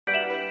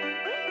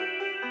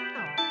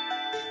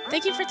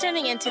Thank you for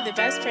tuning in to the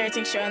best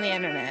parenting show on the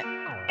internet,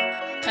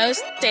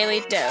 Post Daily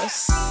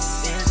Dose.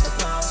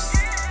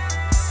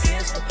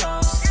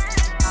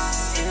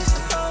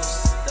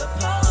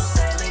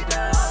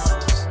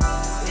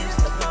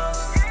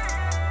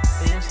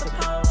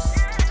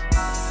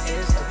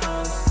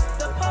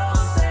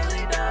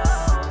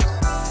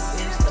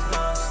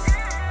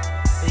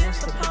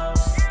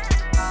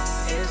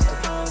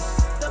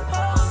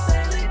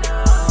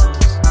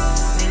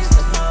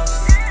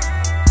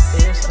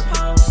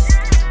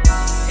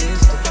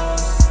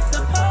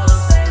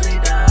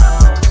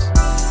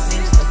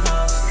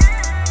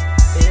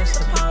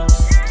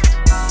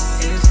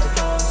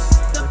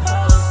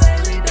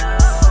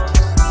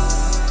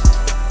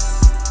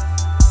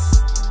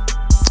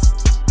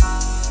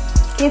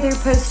 Hey there,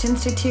 Post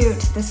Institute.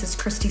 This is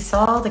Christy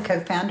Saul, the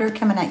co-founder,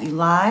 coming at you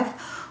live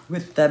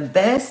with the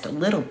best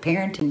little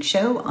parenting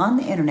show on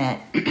the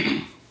internet.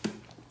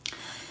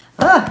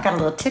 Got a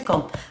little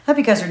tickle. Hope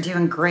you guys are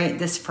doing great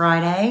this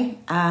Friday.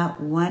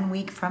 1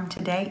 week from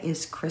today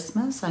is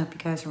Christmas. I hope you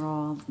guys are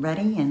all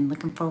ready and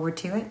looking forward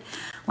to it.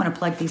 I want to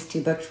plug these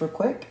two books real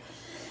quick.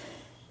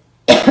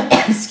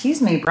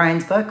 Excuse me,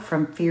 Brian's book,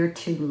 From Fear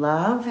to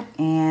Love,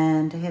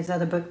 and his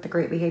other book, The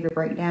Great Behavior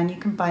Breakdown. You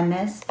can find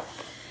this,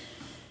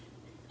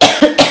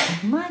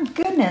 my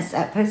goodness,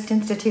 at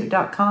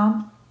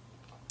postinstitute.com,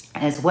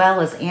 as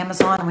well as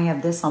Amazon. We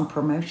have this on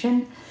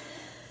promotion.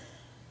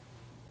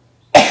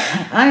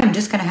 I am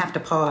just going to have to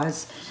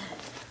pause.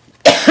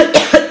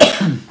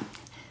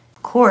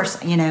 Of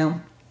course, you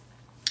know,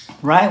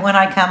 right when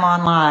I come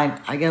on live,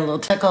 I get a little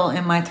tickle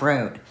in my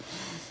throat.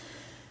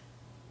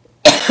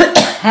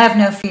 Have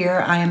no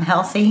fear. I am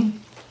healthy,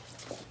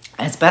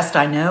 as best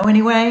I know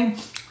anyway.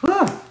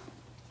 Whew.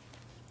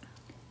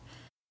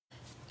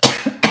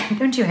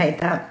 Don't you hate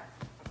that?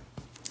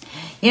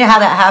 You know how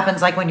that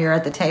happens, like when you're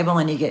at the table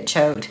and you get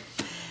choked?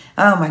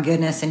 Oh my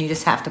goodness, and you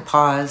just have to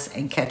pause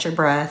and catch your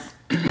breath.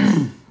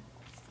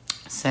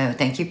 So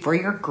thank you for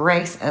your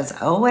grace as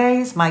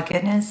always. My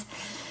goodness.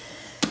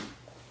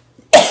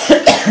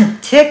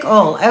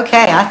 Tickle.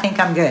 Okay, I think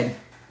I'm good.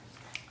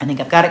 I think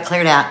I've got it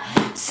cleared out.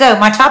 So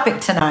my topic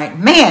tonight,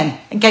 man,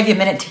 I gave you a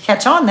minute to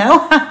catch on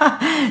though.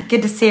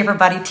 Good to see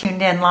everybody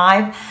tuned in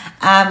live.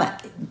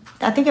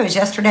 I think it was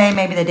yesterday,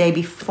 maybe the day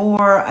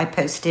before, I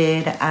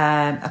posted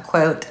a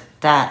quote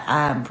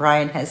that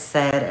Brian has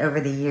said over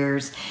the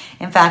years.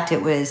 In fact,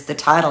 it was the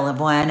title of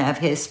one of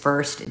his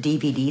first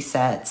DVD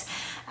sets.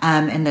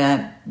 And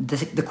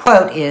the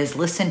quote is,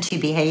 "Listen to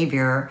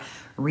behavior,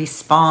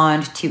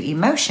 respond to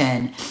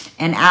emotion."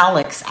 And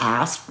Alex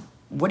asked,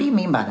 what do you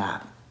mean by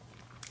that?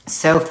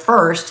 So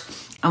first,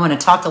 I want to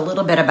talk a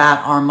little bit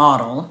about our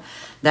model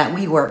that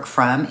we work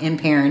from in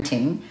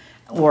parenting,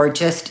 or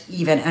just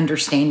even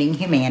understanding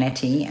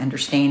humanity,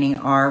 understanding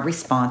our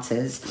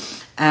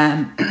responses.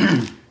 And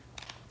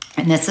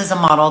this is a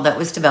model that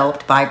was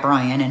developed by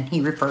Brian, and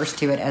he refers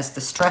to it as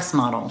the stress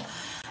model.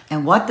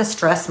 And what the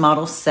stress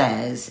model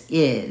says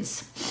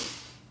is,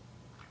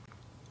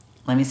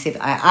 let me see if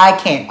I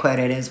can't quote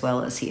it as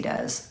well as he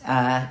does.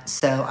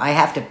 So I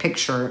have to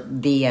picture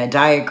the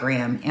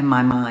diagram in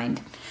my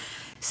mind.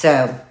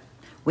 So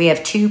we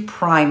have two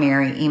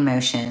primary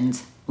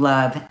emotions,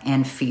 love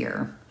and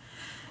fear.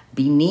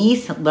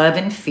 Beneath love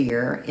and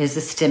fear is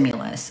a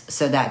stimulus.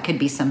 So that could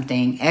be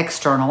something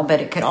external,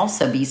 but it could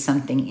also be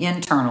something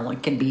internal.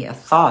 It could be a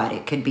thought.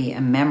 It could be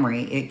a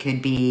memory. It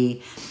could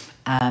be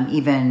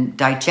even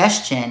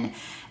digestion,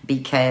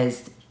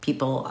 because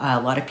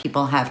a lot of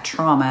people have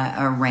trauma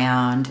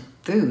around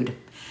food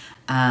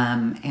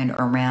and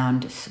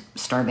around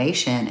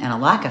starvation and a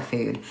lack of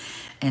food.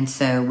 And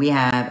so we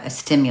have a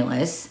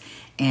stimulus,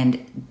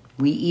 and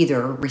we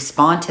either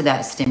respond to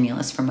that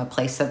stimulus from a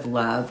place of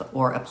love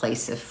or a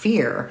place of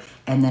fear.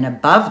 And then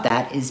above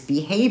that is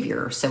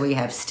behavior. So we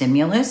have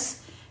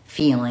stimulus,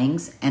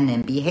 feelings, and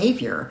then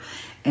behavior.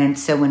 And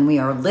so when we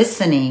are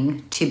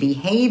listening to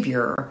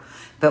behavior,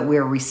 but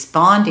we're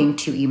responding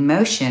to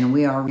emotion,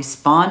 we are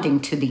responding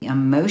to the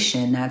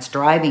emotion that's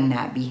driving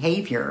that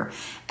behavior.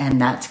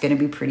 And that's going to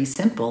be pretty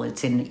simple.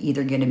 It's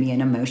either going to be an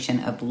emotion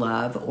of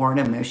love or an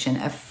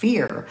emotion of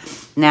fear.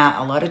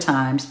 Now, a lot of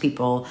times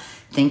people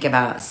think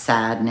about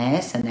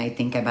sadness, and they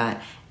think about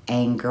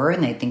anger,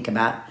 and they think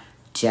about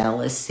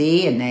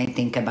jealousy, and they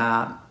think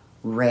about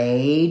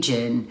rage,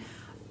 and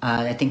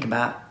they think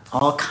about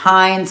all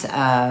kinds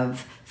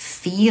of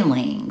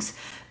feelings.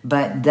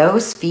 But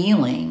those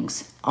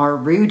feelings are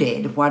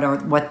rooted,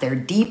 what they're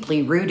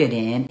deeply rooted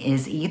in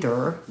is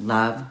either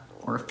love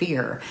or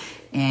fear.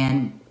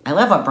 And I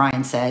love what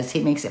Brian says.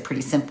 He makes it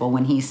pretty simple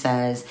when he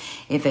says,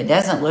 if it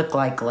doesn't look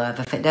like love,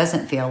 if it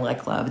doesn't feel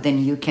like love,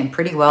 then you can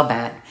pretty well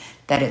bet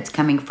that it's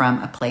coming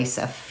from a place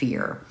of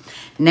fear.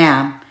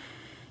 Now,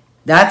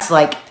 that's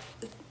like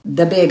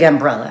the big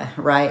umbrella,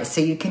 right? So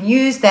you can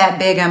use that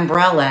big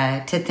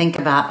umbrella to think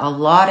about a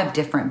lot of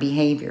different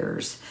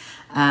behaviors.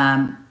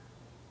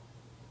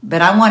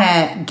 But I want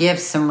to give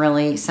some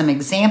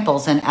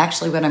examples. And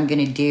actually what I'm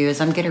going to do is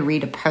I'm going to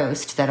read a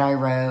post that I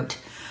wrote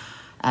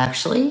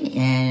actually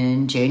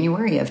in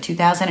January of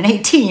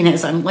 2018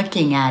 as I'm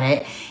looking at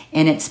it.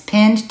 And it's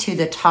pinned to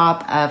the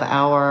top of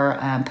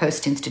our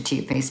Post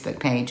Institute Facebook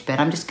page, but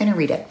I'm just going to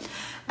read it.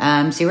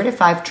 0 to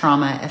 5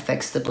 trauma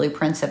affects the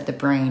blueprints of the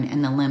brain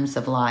and the limbs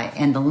of life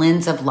and the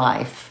lens of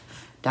life. ...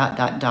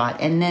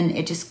 And then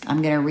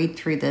I'm going to read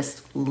through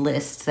this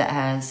list that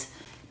has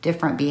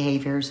different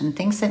behaviors and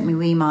things that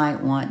we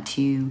might want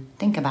to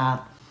think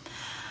about.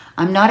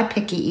 I'm not a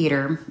picky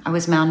eater. I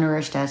was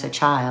malnourished as a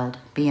child.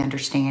 Be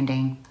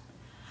understanding.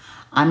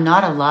 I'm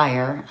not a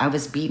liar. I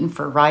was beaten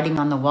for writing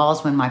on the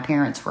walls when my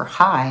parents were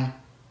high.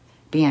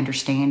 Be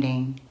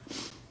understanding.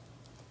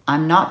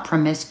 I'm not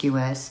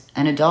promiscuous.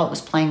 An adult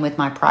was playing with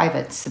my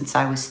privates since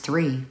I was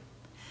 3.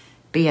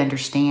 Be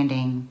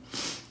understanding.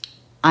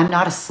 I'm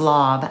not a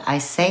slob. I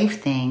save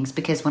things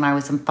because when I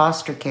was in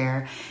foster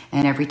care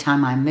and every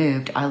time I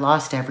moved, I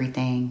lost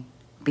everything.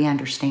 Be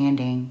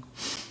understanding.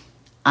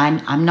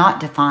 I'm not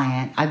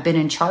defiant. I've been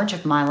in charge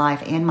of my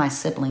life and my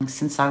siblings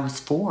since I was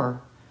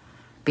 4.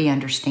 Be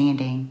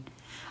understanding.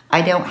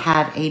 I don't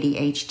have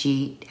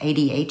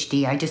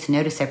ADHD. I just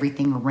notice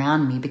everything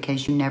around me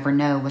because you never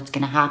know what's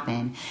going to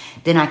happen.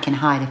 Then I can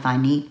hide if I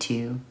need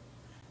to.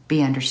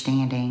 Be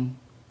understanding.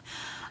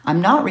 I'm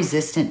not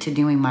resistant to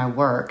doing my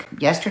work.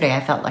 Yesterday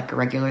I felt like a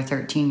regular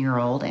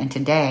 13-year-old, and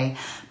today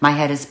my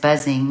head is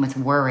buzzing with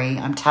worry.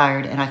 I'm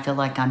tired and I feel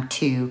like I'm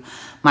 2.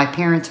 My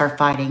parents are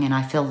fighting and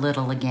I feel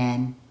little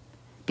again.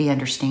 Be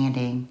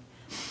understanding.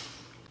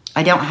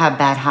 I don't have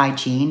bad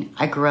hygiene.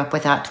 I grew up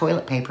without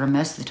toilet paper.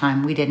 Most of the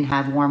time we didn't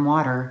have warm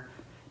water.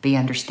 Be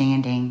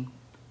understanding.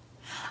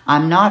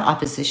 I'm not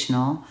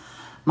oppositional.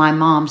 My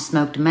mom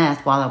smoked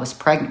meth while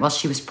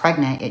she was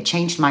pregnant. It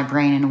changed my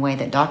brain in a way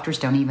that doctors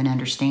don't even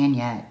understand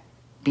yet.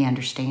 Be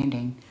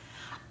understanding.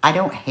 I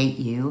don't hate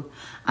you.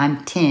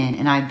 I'm 10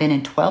 and I've been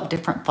in 12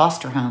 different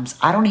foster homes.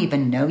 I don't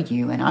even know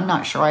you and I'm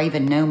not sure I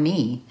even know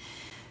me.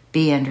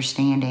 Be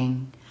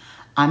understanding.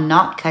 I'm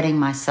not cutting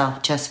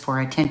myself just for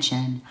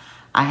attention.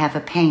 I have a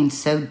pain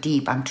so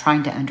deep I'm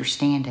trying to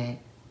understand it.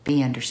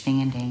 Be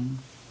understanding.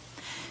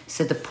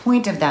 So the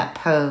point of that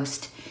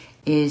post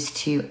is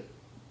to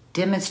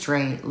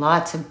demonstrate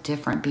lots of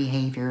different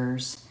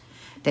behaviors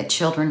that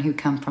children who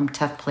come from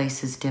tough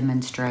places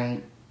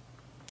demonstrate.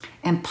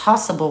 And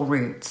possible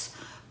roots,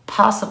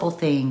 possible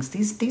things.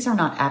 These are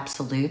not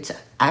absolutes.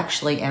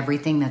 Actually,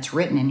 everything that's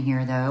written in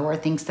here, though, are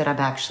things that I've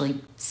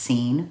actually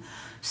seen,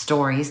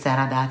 stories that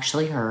I've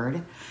actually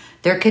heard.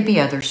 There could be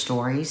other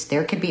stories.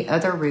 There could be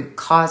other root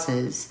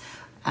causes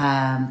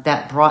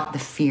that brought the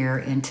fear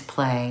into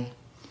play.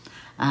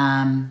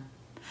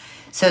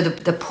 So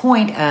the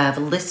point of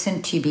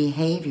listen to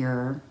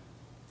behavior,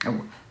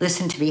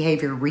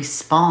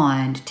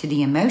 respond to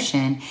the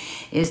emotion,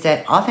 is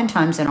that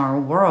oftentimes in our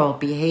world,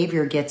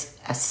 behavior gets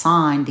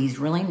assigned these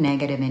really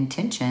negative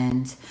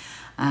intentions.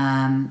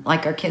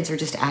 Like our kids are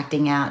just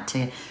acting out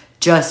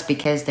just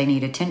because they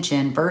need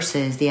attention,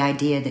 versus the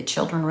idea that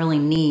children really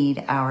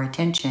need our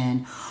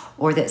attention,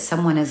 or that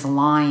someone is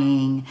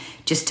lying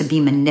just to be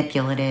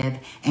manipulative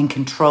and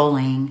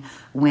controlling,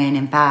 when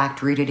in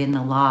fact, rooted in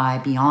the lie,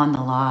 beyond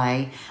the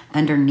lie,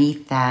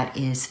 underneath that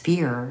is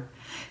fear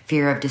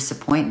of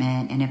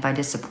disappointment. And if I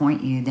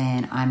disappoint you,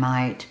 then I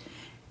might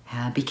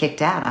be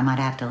kicked out. I might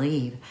have to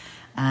leave.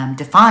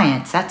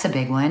 Defiance, that's a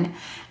big one.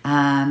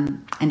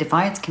 And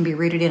defiance can be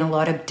rooted in a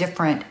lot of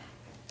different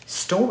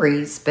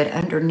stories, but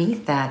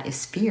underneath that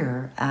is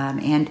fear.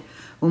 And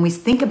when we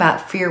think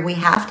about fear, we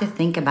have to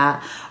think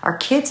about, our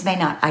kids may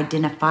not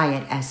identify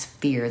it as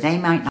fear. They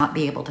might not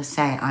be able to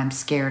say, I'm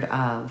scared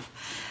of.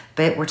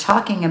 But we're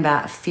talking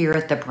about fear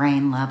at the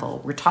brain level.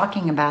 We're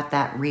talking about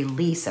that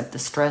release of the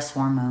stress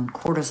hormone,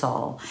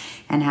 cortisol,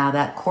 and how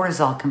that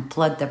cortisol can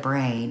flood the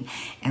brain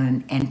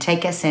and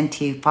take us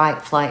into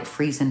fight, flight,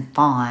 freeze, and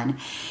fawn,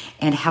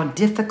 and how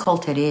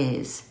difficult it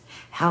is,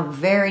 how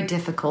very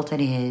difficult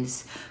it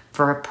is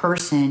for a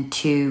person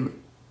to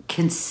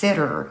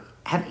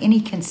have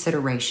any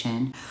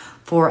consideration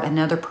for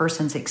another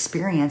person's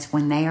experience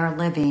when they are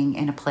living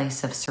in a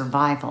place of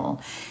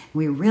survival.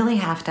 We really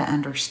have to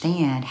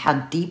understand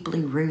how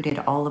deeply rooted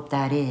all of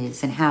that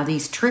is, and how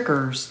these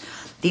triggers,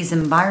 these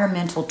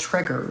environmental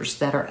triggers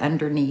that are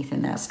underneath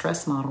in that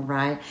stress model,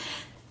 right?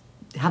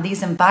 How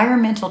these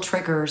environmental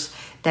triggers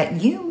that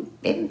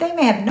they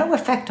may have no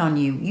effect on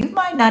you. You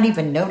might not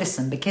even notice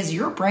them because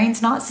your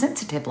brain's not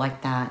sensitive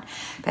like that.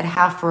 But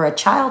how for a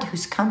child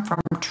who's come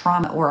from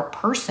trauma, or a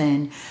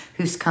person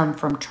who's come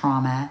from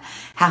trauma,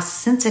 how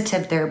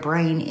sensitive their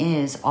brain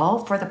is, all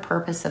for the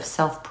purpose of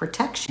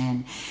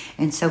self-protection.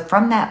 And so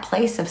from that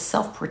place of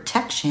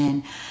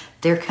self-protection,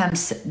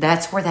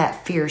 that's where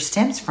that fear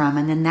stems from,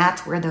 and then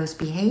that's where those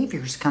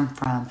behaviors come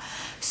from.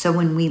 So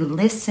when we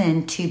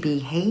listen to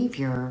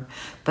behavior,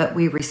 but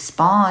we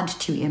respond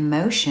to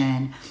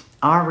emotion,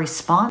 our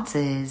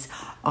responses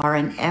are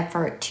an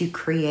effort to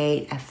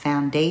create a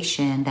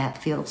foundation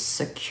that feels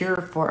secure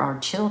for our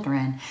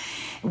children.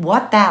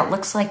 What that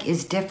looks like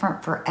is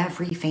different for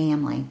every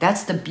family.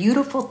 That's the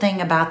beautiful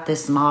thing about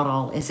this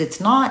model, is it's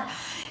not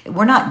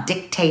we're not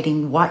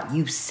dictating what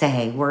you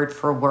say word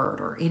for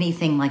word or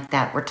anything like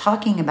that. We're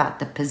talking about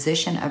the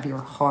position of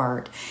your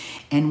heart.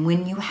 And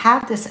when you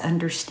have this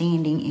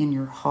understanding in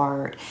your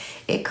heart,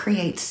 it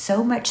creates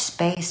so much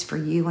space for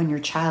you and your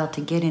child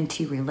to get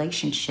into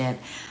relationship.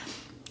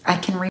 I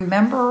can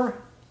remember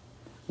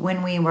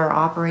when we were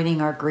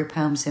operating our group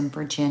homes in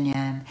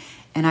Virginia,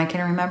 and I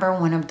can remember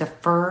one of the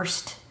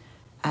first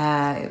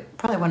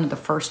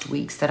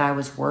weeks that I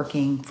was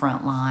working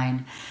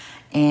frontline,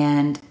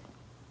 and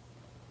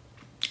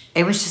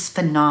it was just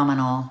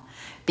phenomenal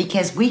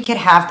because we could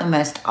have the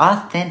most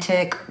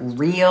authentic,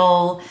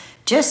 real,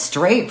 just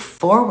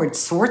straightforward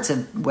sorts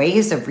of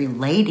ways of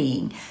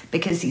relating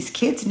because these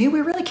kids knew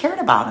we really cared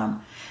about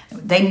them.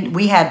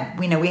 We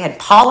had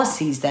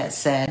policies that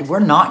said, we're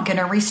not going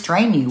to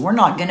restrain you. We're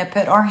not going to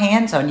put our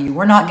hands on you.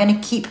 We're not going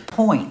to keep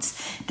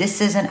points. This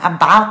isn't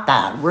about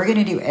that. We're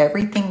going to do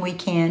everything we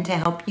can to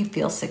help you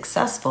feel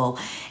successful.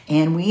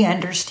 And we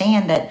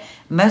understand that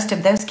most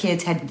of those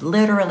kids had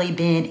literally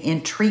been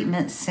in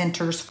treatment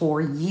centers for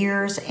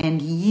years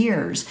and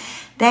years.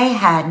 They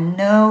had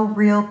no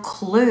real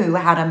clue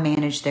how to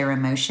manage their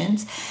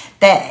emotions.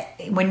 That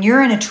when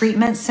you're in a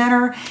treatment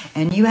center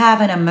and you have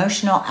an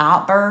emotional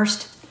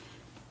outburst,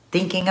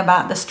 thinking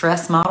about the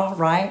stress model,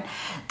 right?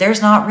 There's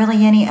not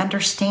really any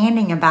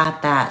understanding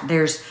about that.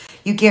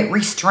 You get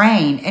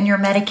restrained and your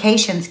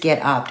medications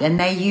get upped, and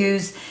they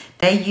use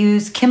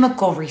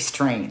chemical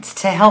restraints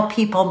to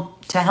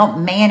help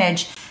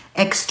manage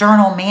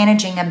external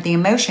managing of the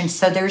emotions.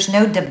 So there's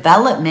no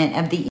development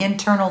of the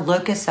internal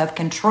locus of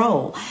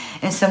control.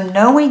 And so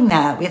knowing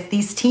that with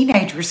these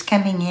teenagers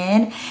coming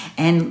in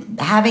and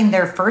having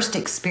their first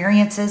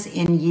experiences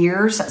in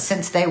years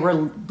since they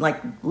were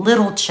like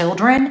little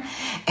children.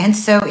 And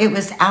so it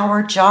was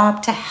our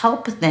job to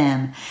help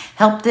them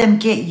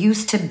get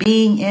used to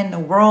being in the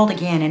world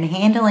again and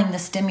handling the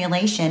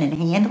stimulation and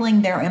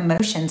handling their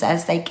emotions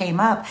as they came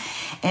up.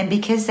 And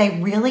because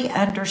they really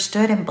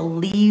understood and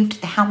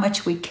believed how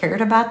much we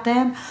cared about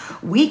them,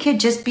 we could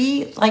just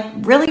be like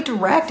really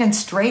direct and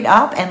straight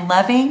up and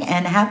loving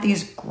and have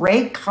these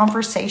great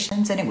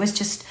conversations. And it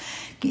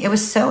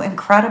was so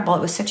incredible. It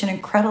was such an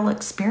incredible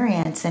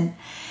experience. And,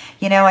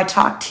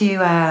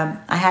 I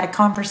had a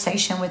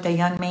conversation with a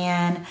young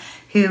man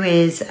who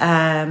is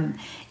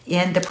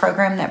in the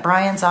program that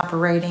Brian's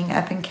operating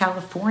up in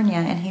California.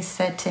 And he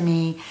said to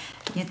me,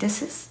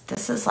 this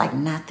is like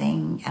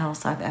nothing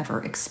else I've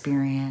ever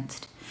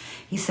experienced.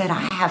 He said,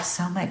 I have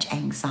so much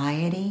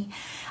anxiety.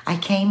 I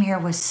came here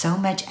with so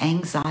much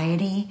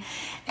anxiety,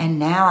 and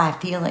now I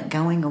feel it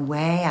going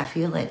away. I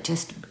feel it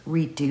just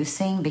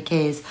reducing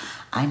because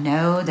I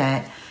know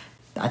that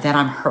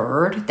I'm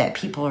heard, that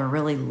people are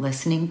really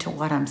listening to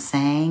what I'm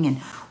saying.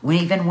 And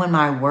even when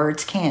my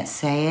words can't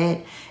say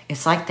it,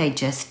 it's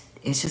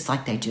just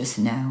like they just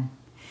know.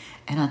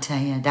 And I'll tell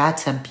you,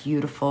 that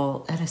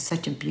is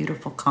such a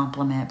beautiful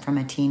compliment from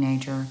a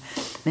teenager.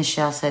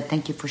 Michelle said,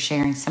 thank you for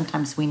sharing.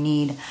 Sometimes we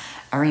need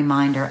a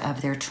reminder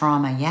of their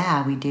trauma.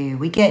 Yeah, we do.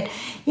 We get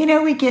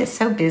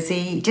so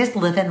busy just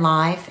living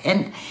life.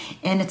 And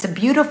it's a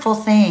beautiful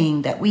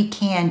thing that we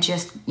can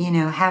just,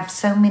 have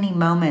so many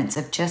moments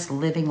of just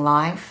living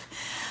life.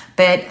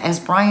 But as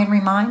Brian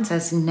reminds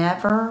us,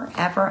 never,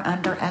 ever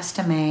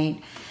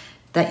underestimate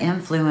the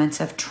influence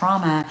of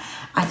trauma.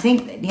 I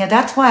think,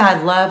 that's why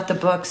I love the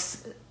books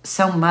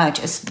so much.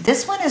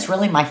 This one is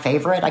really my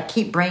favorite. I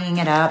keep bringing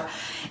it up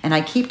and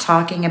I keep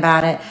talking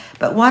about it.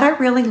 But what I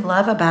really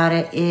love about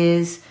it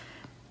is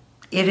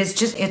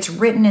it's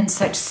written in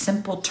such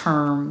simple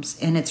terms,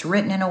 and it's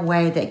written in a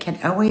way that can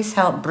always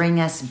help bring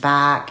us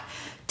back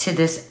to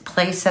this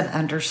place of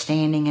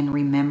understanding and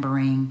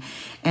remembering.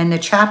 And the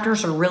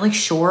chapters are really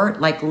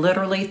short, like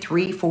literally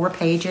 3-4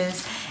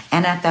 pages.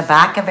 And at the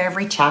back of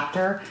every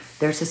chapter,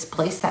 there's this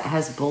place that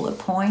has bullet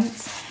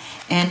points.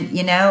 And,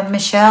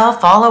 Michelle,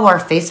 follow our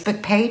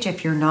Facebook page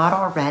if you're not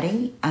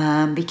already,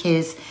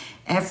 because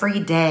every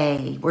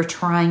day we're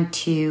trying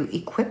to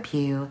equip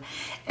you.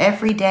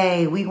 Every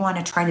day we want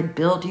to try to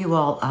build you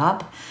all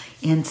up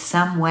in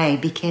some way,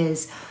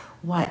 because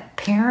what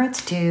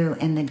parents do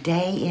in the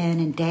day in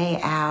and day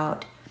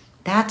out,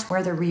 that's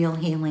where the real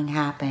healing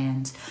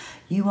happens.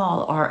 You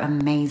all are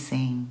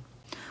amazing.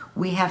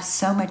 We have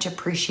so much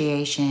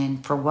appreciation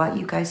for what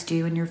you guys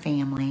do in your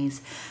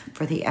families,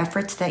 for the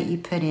efforts that you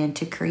put in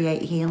to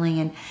create healing.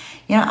 And,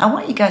 I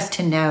want you guys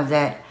to know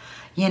that,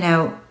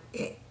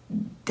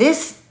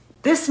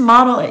 this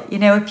model,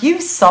 if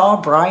you saw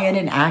Brian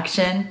in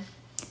action,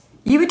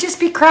 you would just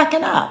be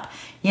cracking up.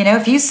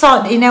 If you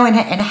saw,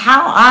 and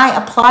how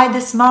I apply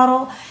this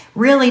model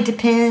really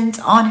depends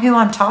on who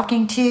I'm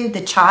talking to,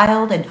 the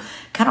child, and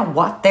kind of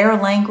what their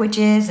language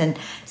is. And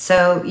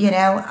so,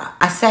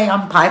 I say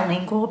I'm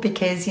bilingual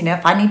because,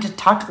 if I need to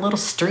talk a little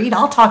street,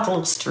 I'll talk a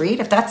little street.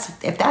 If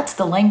that's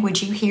the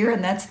language you hear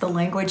and that's the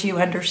language you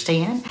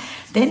understand,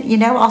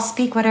 then, I'll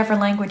speak whatever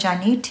language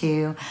I need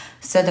to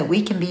so that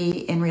we can be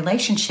in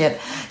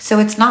relationship. So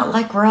it's not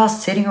like we're all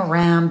sitting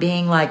around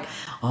being like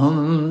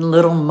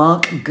little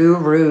monk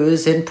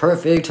gurus in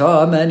perfect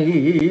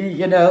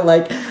harmony,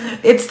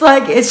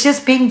 it's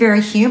just being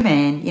very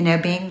human,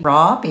 being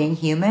raw, being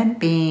human,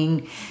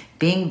 being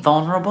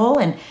vulnerable.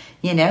 And,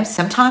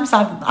 sometimes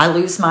I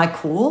lose my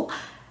cool,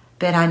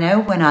 but I know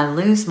when I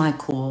lose my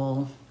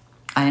cool,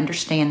 I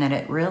understand that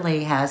it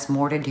really has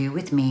more to do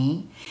with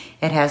me.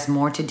 It has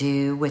more to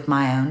do with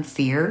my own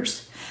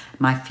fears,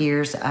 my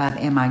fears of,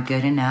 am I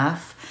good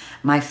enough?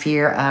 My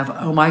fear of,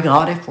 oh my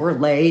God, if we're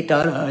late,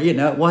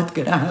 what's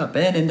going to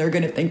happen? And they're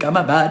going to think I'm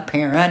a bad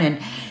parent. And,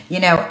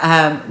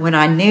 when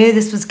I knew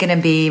this was going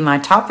to be my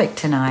topic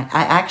tonight,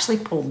 I actually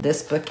pulled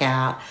this book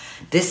out.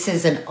 This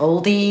is an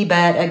oldie,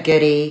 but a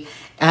goodie.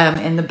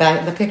 In the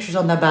back, the picture's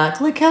on the back.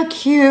 Look how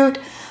cute.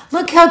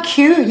 Look how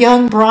cute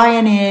young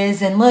Brian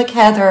is. And look,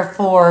 Heather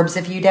Forbes.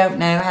 If you don't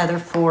know Heather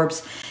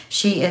Forbes,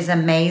 she is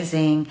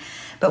amazing.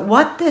 But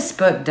what this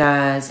book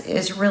does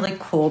is really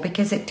cool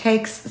because it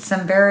takes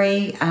some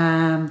very,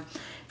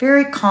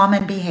 very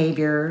common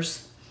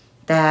behaviors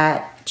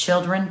that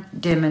children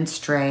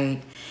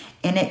demonstrate,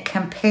 and it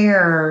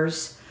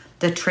compares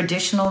the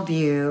traditional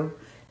view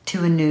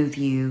to a new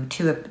view,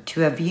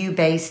 to a view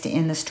based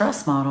in the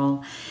stress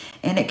model.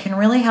 And it can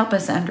really help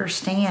us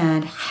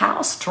understand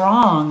how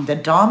strong the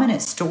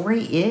dominant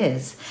story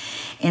is.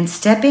 And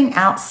stepping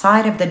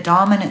outside of the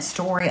dominant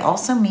story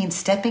also means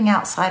stepping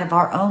outside of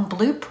our own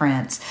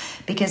blueprints,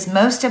 because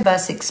most of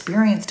us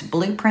experienced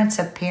blueprints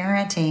of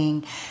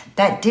parenting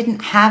that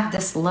didn't have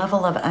this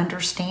level of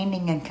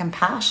understanding and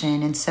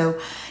compassion. And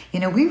so,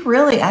 we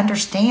really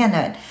understand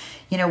that,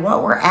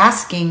 what we're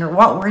asking or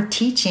what we're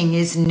teaching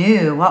is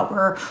new. What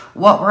we're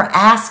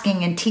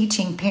asking and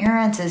teaching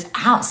parents is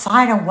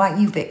outside of what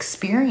you've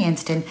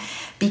experienced. And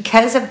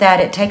because of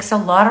that, it takes a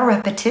lot of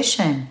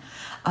repetition.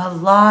 Our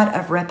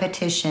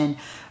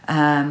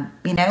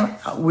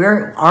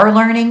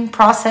learning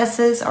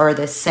processes are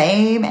the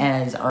same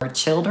as our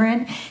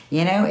children.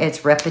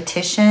 It's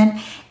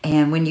repetition.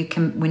 And when you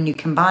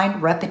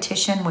combine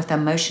repetition with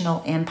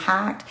emotional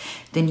impact,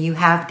 then you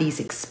have these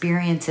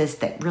experiences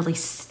that really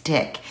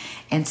stick.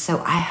 And so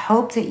I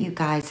hope that you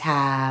guys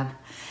have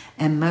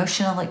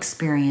emotional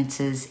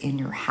experiences in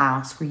your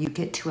house where you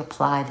get to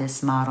apply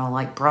this model.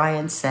 Like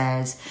Brian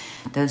says,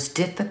 those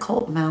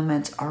difficult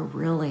moments are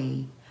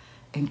really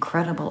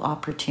incredible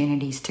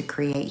opportunities to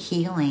create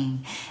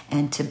healing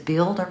and to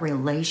build a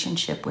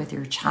relationship with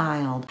your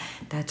child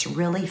that's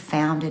really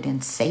founded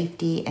in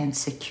safety and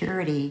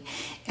security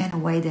in a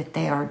way that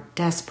they are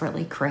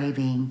desperately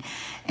craving.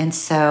 And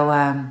so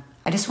I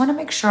just want to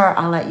make sure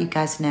I let you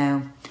guys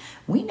know,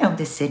 we know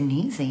this isn't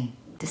easy.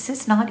 This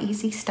is not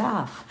easy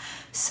stuff.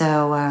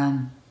 So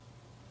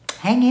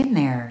hang in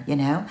there,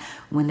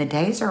 When the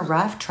days are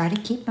rough, try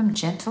to keep them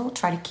gentle.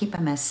 Try to keep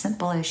them as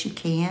simple as you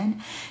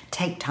can.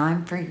 Take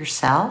time for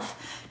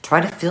yourself.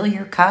 Try to fill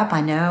your cup.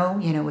 I know,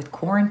 with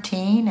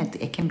quarantine,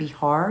 it can be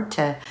hard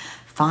to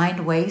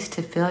find ways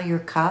to fill your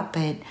cup,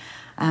 but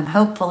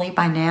hopefully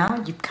by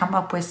now you've come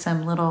up with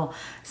some little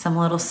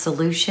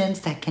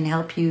solutions that can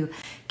help you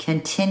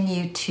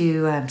continue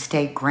to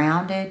stay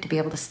grounded, to be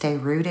able to stay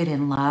rooted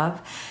in love,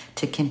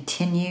 to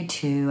continue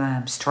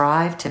to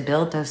strive to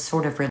build those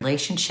sort of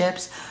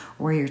relationships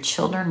where your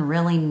children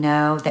really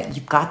know that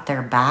you've got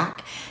their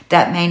back.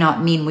 That may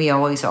not mean we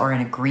always are in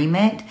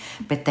agreement,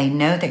 but they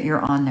know that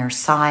you're on their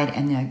side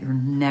and that you're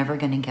never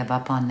going to give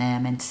up on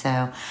them. And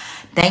so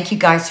thank you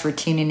guys for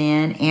tuning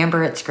in.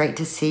 Amber, it's great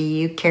to see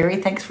you. Carrie,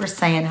 thanks for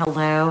saying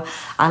hello.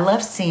 I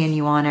love seeing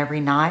you on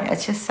every night.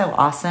 It's just so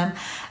awesome.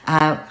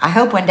 I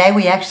hope one day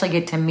we actually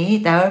get to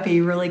meet. That would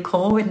be really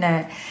cool, wouldn't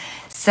it?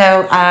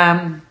 So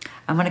I'm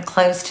going to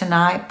close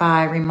tonight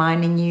by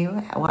reminding you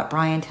what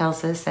Brian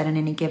tells us, that in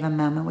any given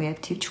moment we have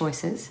two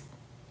choices.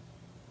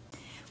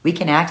 We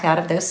can act out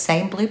of those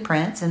same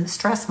blueprints in the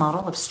stress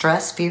model of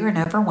stress, fear, and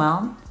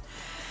overwhelm.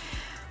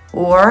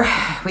 Or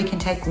we can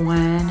take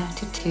 1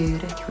 to 2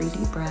 to 3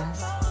 deep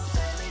breaths.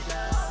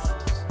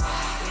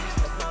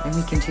 And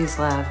we can choose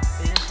love.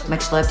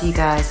 Much love to you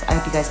guys. I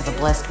hope you guys have a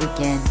blessed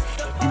weekend,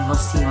 and we'll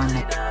see you on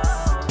next.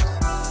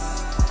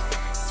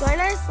 Join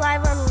us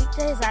live on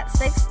weekdays at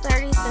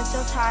 6:30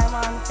 Central Time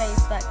on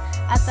Facebook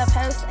at the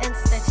Post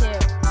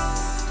Institute.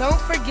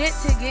 Don't forget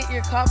to get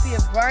your copy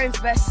of Brian's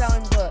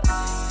best-selling book,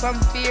 From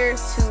Fear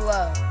to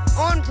Love,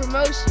 on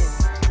promotion.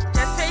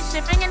 Just pay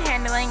shipping and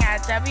handling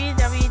at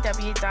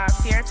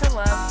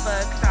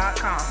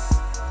www.feartolovebook.com.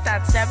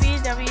 That's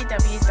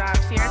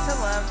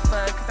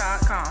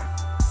www.feartolovebook.com.